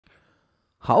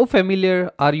How familiar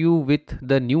are you with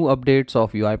the new updates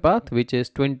of UiPath, which is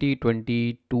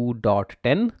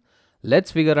 2022.10?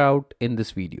 Let's figure out in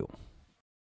this video.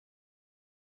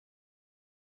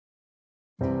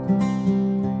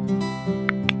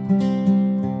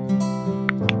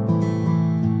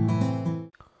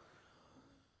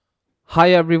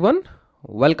 Hi everyone,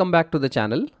 welcome back to the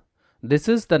channel. This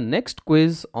is the next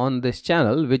quiz on this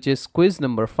channel, which is quiz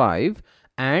number 5,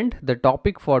 and the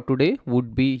topic for today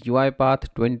would be UiPath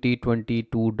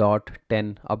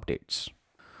 2022.10 updates.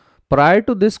 Prior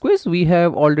to this quiz, we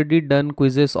have already done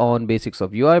quizzes on basics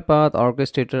of UiPath,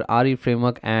 Orchestrator, RE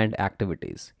framework and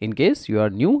activities. In case you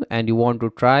are new and you want to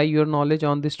try your knowledge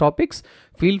on these topics,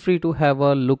 feel free to have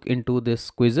a look into these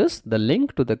quizzes. The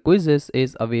link to the quizzes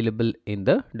is available in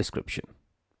the description.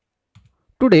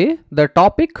 Today, the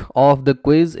topic of the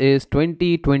quiz is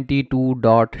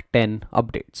 2022.10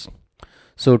 updates.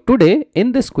 So today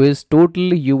in this quiz,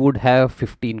 total you would have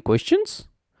 15 questions.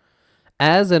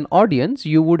 As an audience,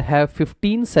 you would have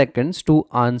 15 seconds to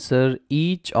answer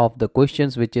each of the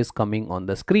questions which is coming on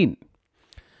the screen.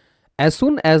 As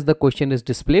soon as the question is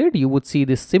displayed, you would see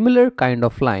this similar kind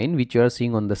of line which you are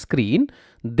seeing on the screen.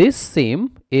 This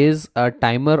same is a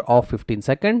timer of 15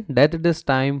 seconds. That it is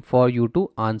time for you to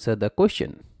answer the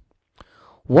question.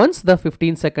 Once the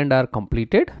 15 seconds are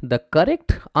completed, the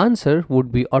correct answer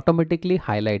would be automatically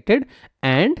highlighted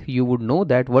and you would know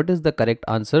that what is the correct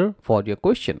answer for your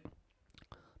question.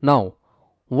 Now,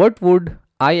 what would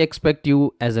I expect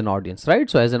you as an audience, right?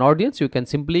 So as an audience, you can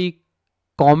simply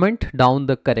comment down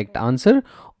the correct answer,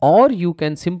 or you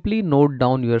can simply note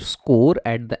down your score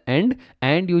at the end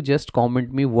and you just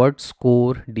comment me what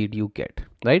score did you get,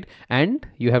 right? And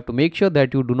you have to make sure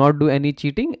that you do not do any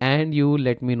cheating and you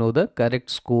let me know the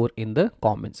correct score in the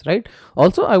comments, right?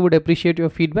 Also, I would appreciate your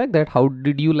feedback that how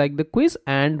did you like the quiz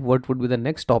and what would be the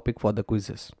next topic for the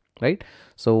quizzes, right?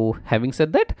 So having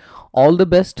said that, all the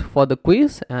best for the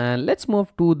quiz, and let's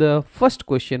move to the first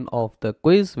question of the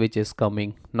quiz, which is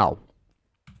coming now.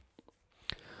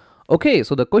 Okay,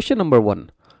 so the question number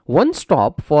 1, one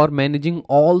stop for managing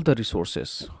all the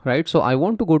resources, right? So I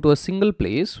want to go to a single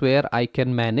place where I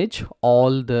can manage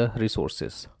all the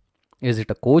resources. Is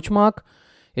it a coach mark?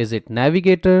 Is it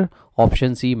navigator?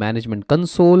 Option C, management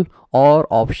console, or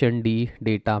option D,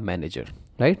 data manager,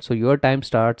 right? So your time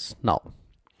starts now.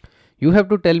 You have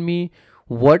to tell me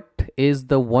what is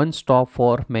the one stop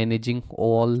for managing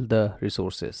all the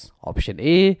resources. Option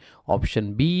A,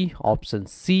 option B, option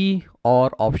C,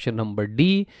 or option number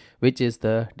D, which is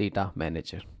the data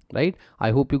manager, right?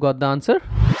 I hope you got the answer.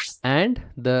 And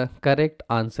the correct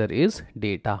answer is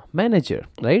data manager,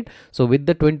 right? So with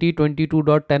the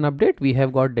 2022.10 update, we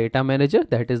have got data manager.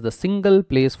 That is the single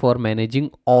place for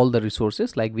managing all the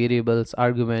resources like variables,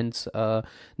 arguments,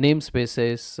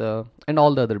 namespaces, and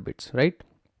all the other bits, right?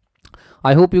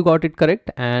 I hope you got it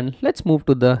correct, and let's move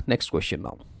to the next question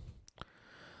now.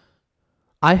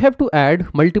 I have to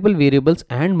add multiple variables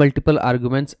and multiple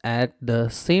arguments at the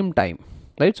same time,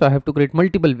 right? So I have to create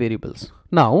multiple variables.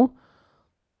 Now,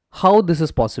 how this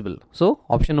is possible? So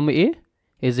option number A,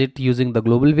 is it using the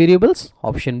global variables?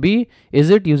 Option B,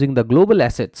 is it using the global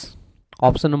assets?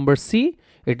 Option number C,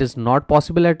 it is not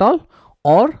possible at all,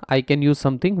 or I can use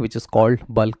something which is called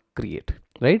bulk create,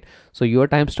 right? So your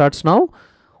time starts now.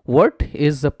 What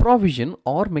is the provision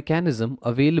or mechanism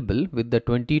available with the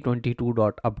 2022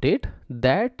 update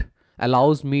that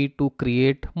allows me to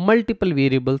create multiple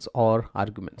variables or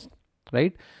arguments,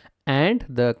 right? And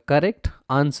the correct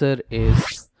answer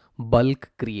is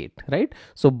bulk create, right?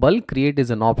 So bulk create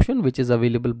is an option which is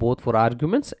available both for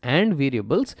arguments and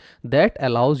variables that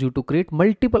allows you to create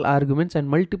multiple arguments and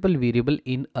multiple variable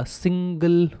in a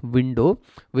single window,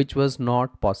 which was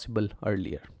not possible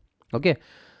earlier. Okay,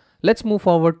 let's move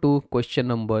forward to question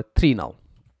number 3 now.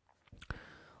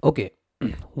 Okay,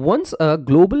 once a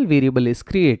global variable is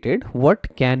created,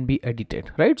 what can be edited,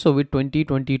 right? So with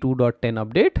 2022.10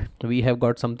 update, we have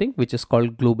got something which is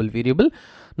called global variable.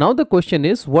 Now the question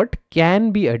is, what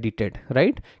can be edited,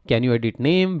 right? Can you edit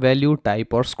name, value,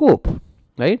 type, or scope,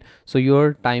 right? So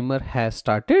your timer has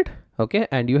started, okay,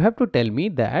 and you have to tell me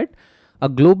that a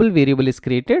global variable is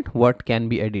created, what can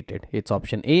be edited? It's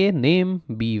option A, name,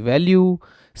 B, value,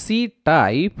 C,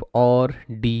 type, or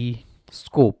D,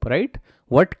 scope, right?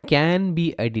 What can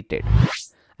be edited?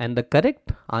 And the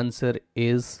correct answer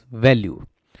is value.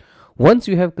 Once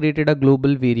you have created a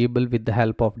global variable with the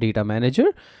help of data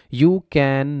manager, you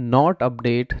cannot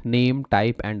update name,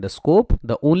 type, and the scope.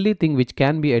 The only thing which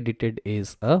can be edited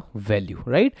is a value,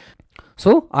 right?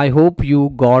 So I hope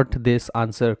you got this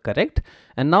answer correct.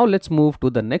 And now let's move to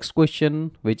the next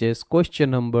question, which is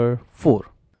question number 4.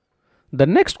 The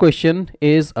next question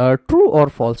is a true or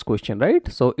false question,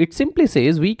 right? So it simply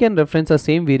says we can reference the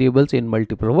same variables in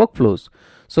multiple workflows.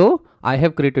 So I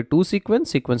have created two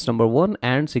sequence number 1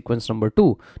 and sequence number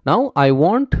 2. Now I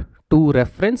want to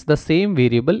reference the same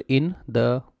variable in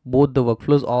both the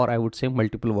workflows, or I would say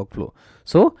multiple workflow.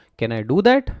 So can I do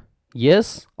that?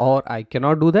 Yes, or I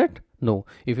cannot do that? No.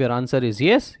 If your answer is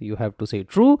yes, you have to say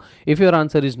true. If your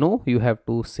answer is no, you have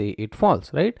to say it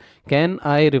false, right? Can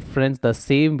I reference the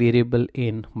same variable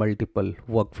in multiple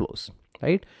workflows,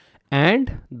 right?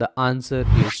 And the answer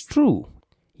is true.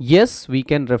 Yes, we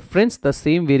can reference the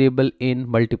same variable in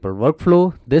multiple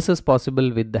workflow. This is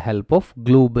possible with the help of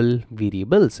global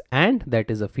variables, and that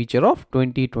is a feature of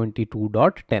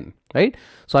 2022.10, right?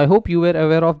 So I hope you were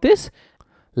aware of this.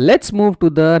 Let's move to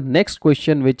the next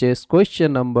question, which is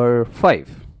question number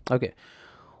 5. Okay.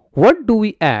 What do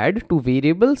we add to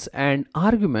variables and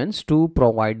arguments to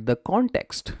provide the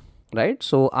context? Right?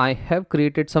 So I have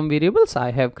created some variables,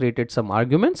 I have created some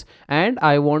arguments, and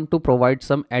I want to provide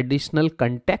some additional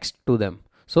context to them.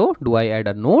 So do I add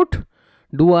a note?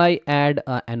 Do I add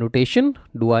an annotation?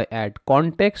 Do I add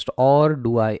context, or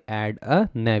do I add a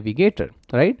navigator?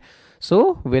 Right?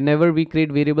 So whenever we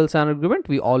create variables and argument,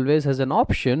 we always has an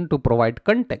option to provide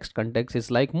context. Context is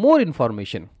like more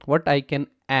information, what I can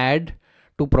add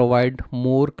to provide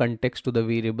more context to the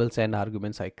variables and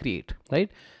arguments I create,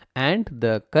 right? And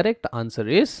the correct answer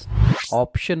is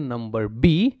option number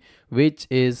B, which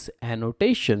is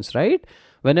annotations, right?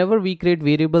 Whenever we create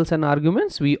variables and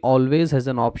arguments, we always has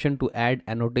an option to add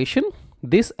annotation.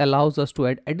 This allows us to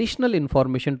add additional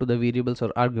information to the variables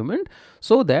or argument,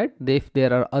 so that if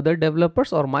there are other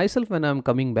developers or myself when I'm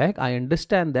coming back, I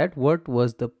understand that what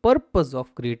was the purpose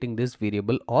of creating this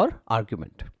variable or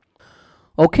argument.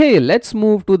 Okay, let's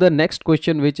move to the next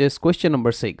question, which is question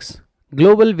number 6.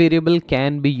 Global variable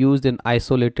can be used in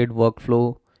isolated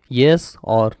workflow, yes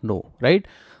or no, right?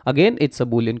 Again, it's a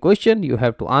Boolean question. You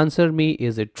have to answer me,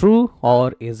 is it true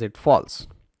or is it false?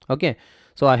 Okay.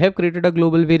 So I have created a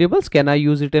global variables. Can I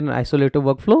use it in an isolated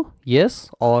workflow? Yes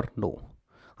or no?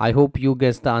 I hope you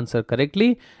guessed the answer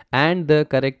correctly, and the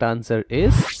correct answer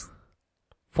is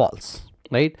false,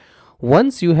 right?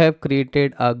 Once you have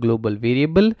created a global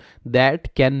variable,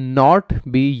 that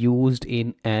cannot be used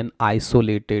in an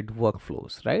isolated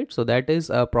workflows, right? So that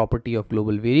is a property of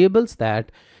global variables,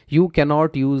 that you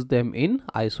cannot use them in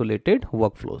isolated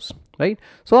workflows, right?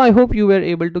 So I hope you were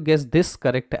able to guess this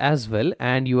correct as well,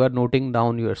 and you are noting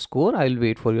down your score. I'll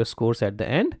wait for your scores at the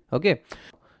end. Okay.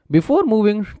 Before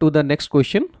moving to the next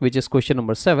question, which is question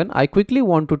number 7, I quickly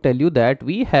want to tell you that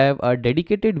we have a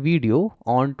dedicated video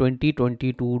on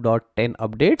 2022.10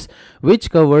 updates,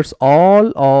 which covers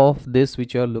all of this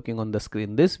which you are looking on the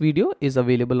screen. This video is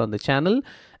available on the channel,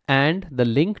 and the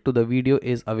link to the video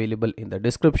is available in the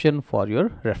description for your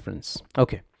reference.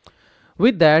 Okay.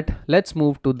 With that, let's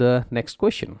move to the next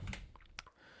question.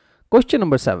 Question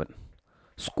number 7.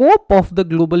 Scope of the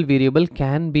global variable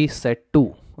can be set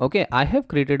to. Okay, I have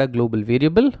created a global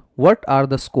variable. What are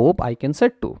the scope I can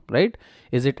set to, right?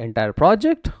 Is it entire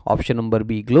project? Option number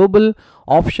B, global.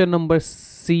 Option number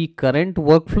C, current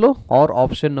workflow. Or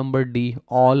option number D,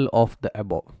 all of the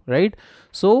above, right?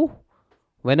 So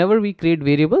whenever we create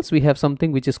variables, we have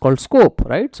something which is called scope,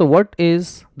 right? So what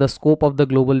is the scope of the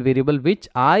global variable which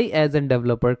I as a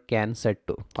developer can set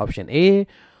to? Option A,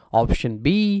 option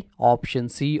B, option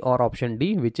C, or option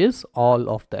D, which is all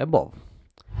of the above.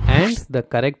 And the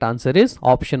correct answer is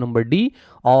option number D,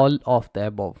 all of the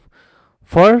above.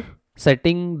 For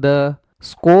setting the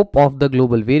scope of the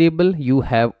global variable, you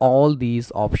have all these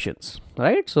options,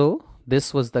 right? So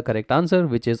this was the correct answer,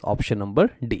 which is option number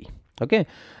D. Okay,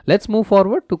 let's move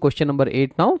forward to question number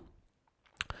 8 now.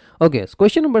 Okay, so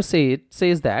question number 8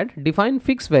 says that define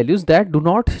fixed values that do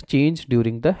not change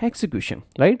during the execution,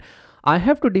 right? I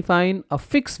have to define a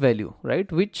fixed value,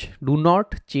 right, which do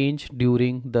not change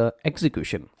during the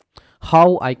execution.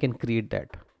 How I can create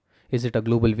that? Is it a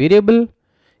global variable?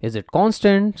 Is it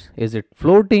constant? Is it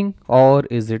floating? Or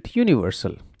is it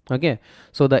universal? Okay,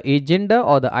 so the agenda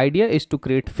or the idea is to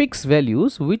create fixed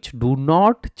values which do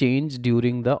not change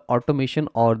during the automation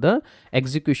or the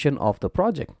execution of the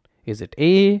project. Is it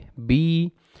A,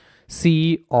 B,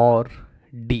 C, or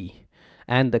D?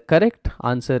 And the correct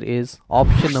answer is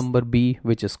option number B,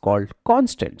 which is called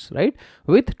constants, right?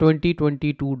 With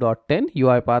 2022.10,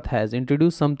 UiPath has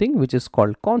introduced something which is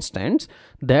called constants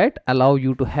that allow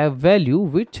you to have value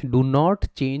which do not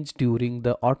change during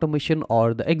the automation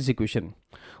or the execution.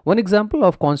 One example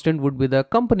of constant would be the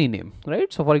company name,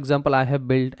 right? So for example, I have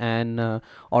built an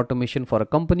automation for a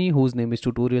company whose name is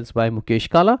Tutorials by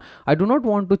𝗥𝘂𝗶𝘀. I do not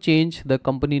want to change the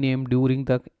company name during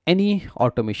the any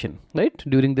automation, right?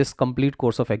 During this complete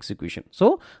course of execution.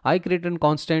 So I create a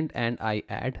constant and I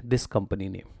add this company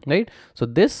name, right? So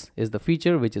this is the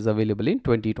feature which is available in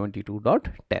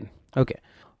 2022.10. Okay.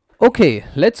 Okay,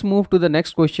 let's move to the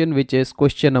next question, which is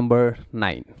question number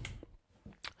 9.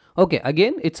 Okay,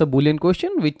 again, it's a Boolean question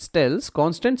which tells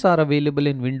constants are available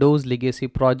in Windows legacy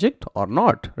project or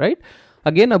not, right?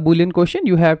 Again, a Boolean question,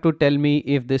 you have to tell me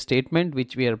if this statement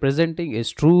which we are presenting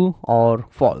is true or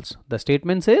false. The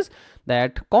statement says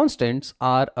that constants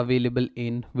are available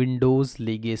in Windows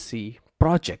legacy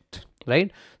project,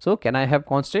 right? So can I have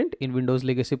constant in Windows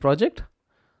legacy project?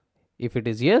 If it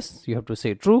is yes, you have to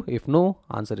say true. If no,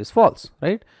 answer is false,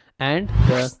 right? And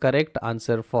the correct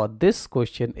answer for this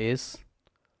question is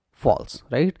false,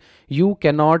 right? You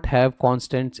cannot have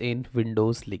constants in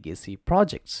Windows legacy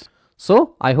projects.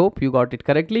 So I hope you got it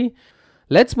correctly.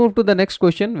 Let's move to the next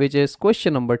question, which is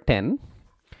question number 10.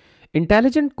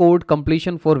 Intelligent code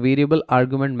completion for variable,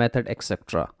 argument, method,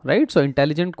 etc. Right? So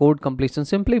intelligent code completion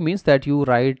simply means that you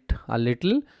write a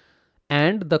little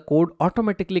and the code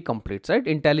automatically completes, right?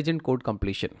 Intelligent code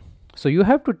completion. So you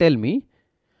have to tell me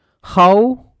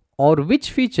how or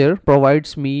which feature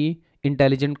provides me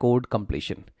intelligent code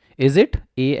completion. Is it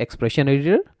A, expression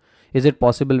editor? Is it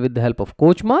possible with the help of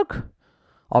𝗥𝘂𝗶𝘀?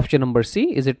 Option number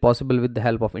C, is it possible with the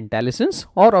help of IntelliSense?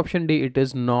 Or option D, it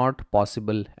is not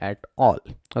possible at all.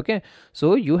 Okay,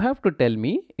 so you have to tell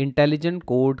me intelligent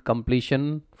code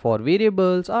completion for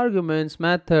variables, arguments,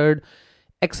 method,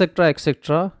 etc.,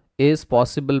 etc. is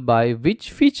possible by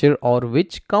which feature or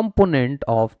which component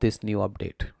of this new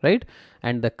update, right?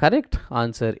 And the correct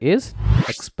answer is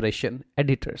expression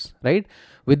editors, right?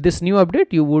 With this new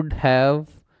update, you would have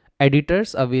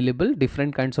editors available,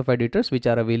 different kinds of editors which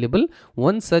are available.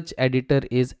 One such editor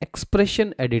is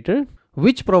expression editor,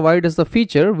 which provides the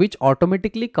feature which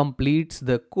automatically completes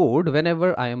the code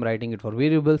whenever I am writing it for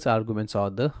variables, arguments, or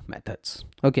the methods.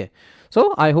 Okay,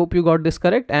 so I hope you got this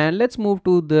correct, and let's move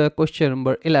to the question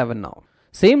number 11 now.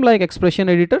 Same like expression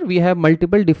editor, we have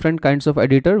multiple different kinds of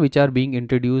editor which are being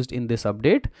introduced in this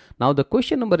update. Now the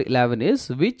question number 11 is,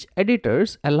 which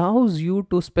editors allows you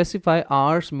to specify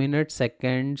hours, minutes,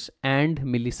 seconds, and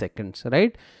milliseconds,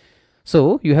 right?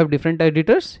 So you have different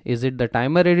editors. Is it the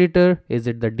timer editor? Is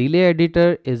it the delay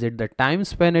editor? Is it the time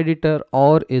span editor?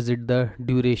 Or is it the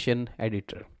duration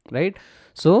editor, right?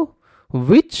 So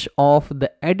which of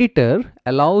the editor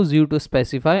allows you to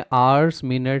specify hours,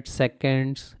 minutes,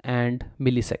 seconds, and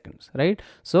milliseconds, right?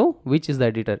 So which is the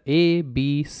editor, A,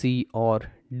 B, C, or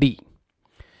D?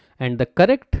 And the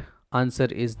correct answer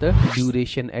is the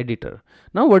duration editor.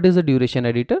 Now what is the duration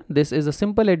editor? This is a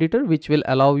simple editor which will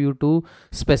allow you to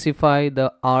specify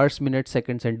the hours, minutes,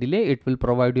 seconds, and delay. It will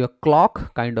provide you a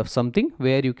clock kind of something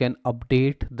where you can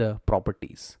update the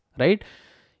properties, right?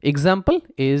 Example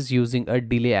is using a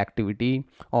delay activity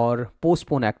or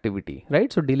postpone activity,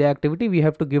 right? So delay activity, we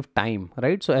have to give time,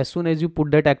 right? So as soon as you put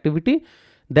that activity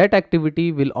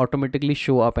will automatically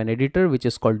show up an editor which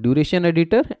is called duration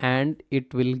editor, and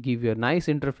it will give you a nice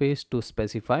interface to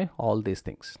specify all these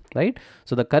things, right?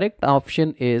 So the correct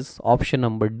option is option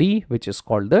number D, which is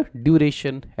called the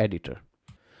duration editor.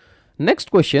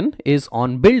 Next question is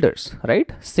on builders,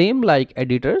 right? Same like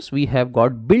editors, we have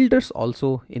got builders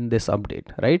also in this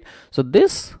update, right? So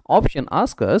this option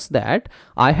asks us that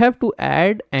I have to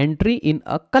add entry in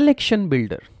a collection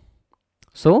builder.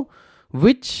 So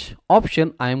which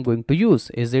option I am going to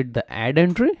use? Is it the add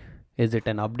entry? Is it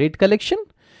an update collection?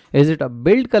 Is it a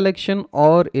build collection,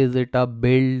 or is it a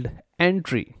build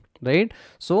entry, right?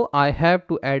 So I have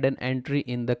to add an entry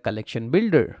in the collection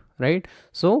builder, right?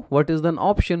 So what is the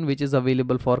option which is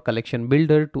available for collection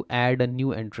builder to add a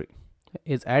new entry?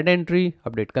 Is add entry,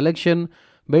 update collection,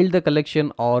 build the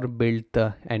collection, or build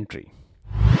the entry?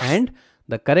 And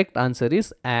the correct answer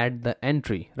is add the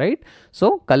entry, right?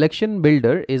 So collection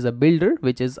builder is a builder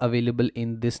which is available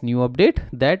in this new update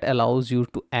that allows you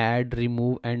to add,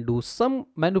 remove, and do some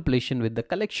manipulation with the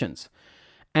collections.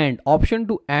 And option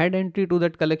to add entry to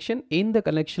that collection in the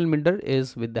collection builder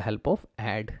is with the help of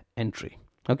add entry.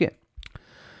 Okay.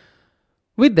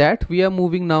 With that, we are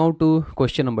moving now to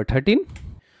question number 13.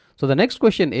 So the next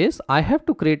question is, I have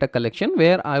to create a collection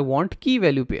where I want key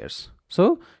value pairs.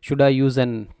 So should I use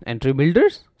an entry builder?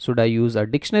 Should I use a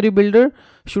dictionary builder?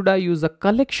 Should I use a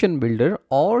collection builder,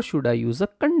 or should I use a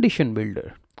condition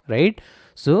builder, right?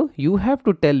 So you have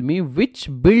to tell me which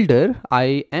builder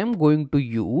I am going to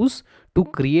use to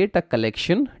create a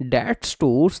collection that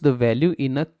stores the value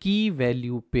in a key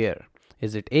value pair.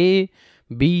 Is it A,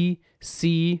 B,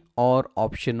 C, or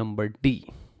option number D?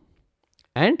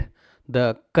 And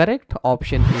the correct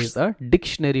option is a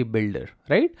dictionary builder,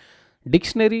 right?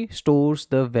 Dictionary stores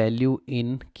the value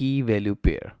in key value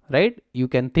pair, right? You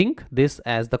can think this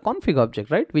as the config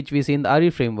object, right, which we see in the RE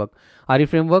framework. RE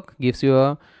framework gives you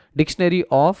a dictionary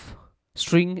of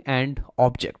string and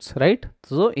objects, right?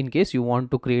 So in case you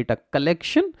want to create a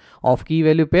collection of key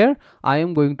value pair, I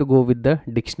am going to go with the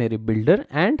dictionary builder,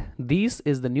 and this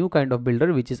is the new kind of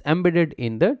builder which is embedded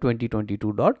in the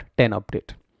 2022.10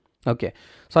 update. Okay,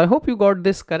 so I hope you got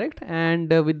this correct, and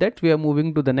with that we are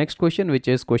moving to the next question, which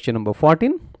is question number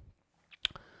 14.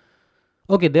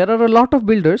 Okay, there are a lot of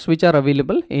builders which are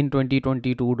available in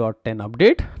 2022.10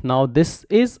 update. Now this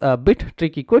is a bit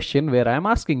tricky question where I am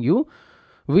asking you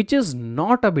which is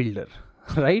not a builder,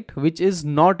 right? Which is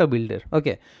not a builder.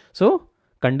 Okay, so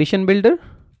condition builder,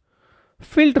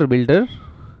 filter builder,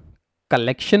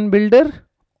 collection builder,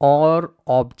 or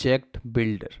object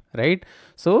builder, right?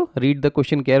 So read the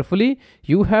question carefully.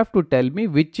 You have to tell me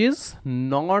which is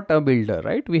not a builder,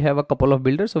 right? We have a couple of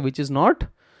builders, so which is not?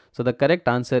 So the correct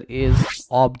answer is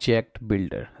object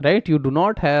builder, right? You do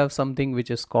not have something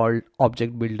which is called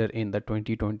object builder in the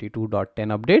 2022.10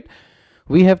 update.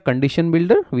 We have condition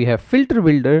builder, we have filter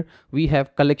builder, we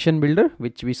have collection builder,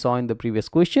 which we saw in the previous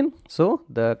question. So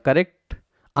the correct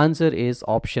answer is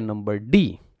option number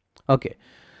D. Okay.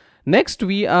 Next,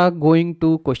 we are going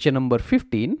to question number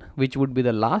 15, which would be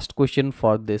the last question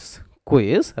for this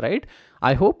quiz, right?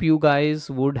 I hope you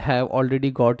guys would have already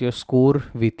got your score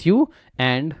with you,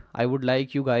 and I would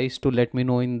like you guys to let me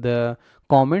know in the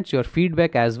comments your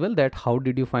feedback as well, that how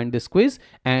did you find this quiz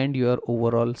and your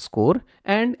overall score,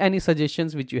 and any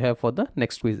suggestions which you have for the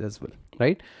next quiz as well,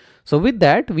 right? So with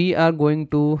that, we are going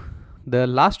to the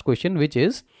last question, which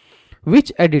is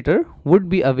which editor would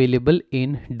be available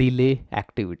in delay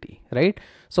activity, right?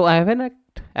 So I have an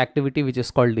activity which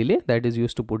is called delay, that is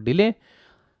used to put delay.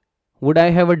 Would I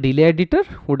have a delay editor?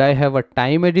 Would I have a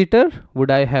time editor?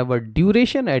 Would I have a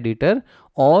duration editor?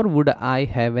 Or would I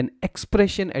have an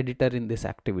expression editor in this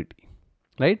activity,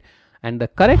 right? And the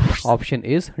correct option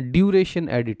is duration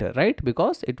editor, right?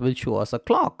 Because it will show us a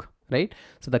clock, right?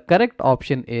 So the correct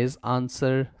option is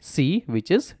answer C, which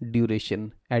is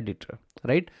duration editor,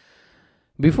 right?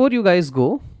 Before you guys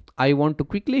go, I want to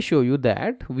quickly show you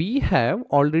that we have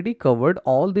already covered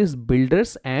all these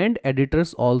builders and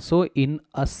editors also in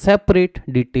a separate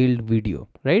detailed video,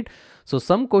 right? So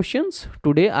some questions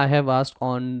today I have asked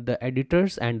on the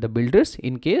editors and the builders.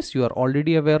 In case you are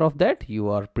already aware of that, you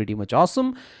are pretty much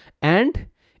awesome. And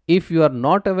if you are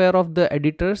not aware of the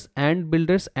editors and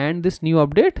builders and this new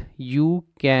update, you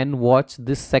can watch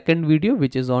this second video,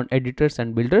 which is on editors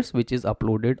and builders, which is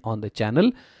uploaded on the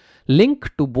channel.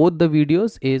 Link to both the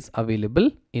videos is available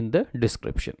in the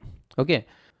description.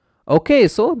 Okay,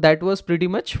 so that was pretty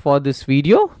much for this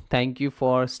video. Thank you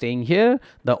for staying here.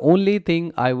 The only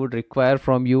thing I would require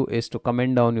from you is to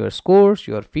comment down your scores,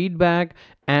 your feedback,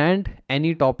 and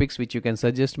any topics which you can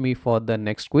suggest me for the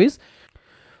next quiz.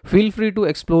 Feel free to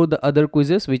explore the other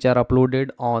quizzes which are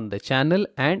uploaded on the channel,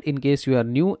 and in case you are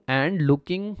new and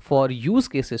looking for use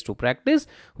cases to practice,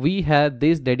 we have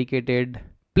this dedicated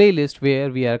playlist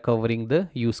where we are covering the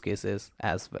use cases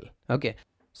as well. Okay,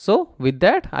 so with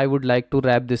that, I would like to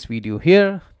wrap this video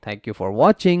here. Thank you for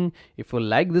watching. If you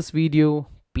like this video,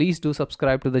 please do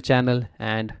subscribe to the channel,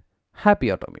 and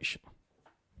happy automation.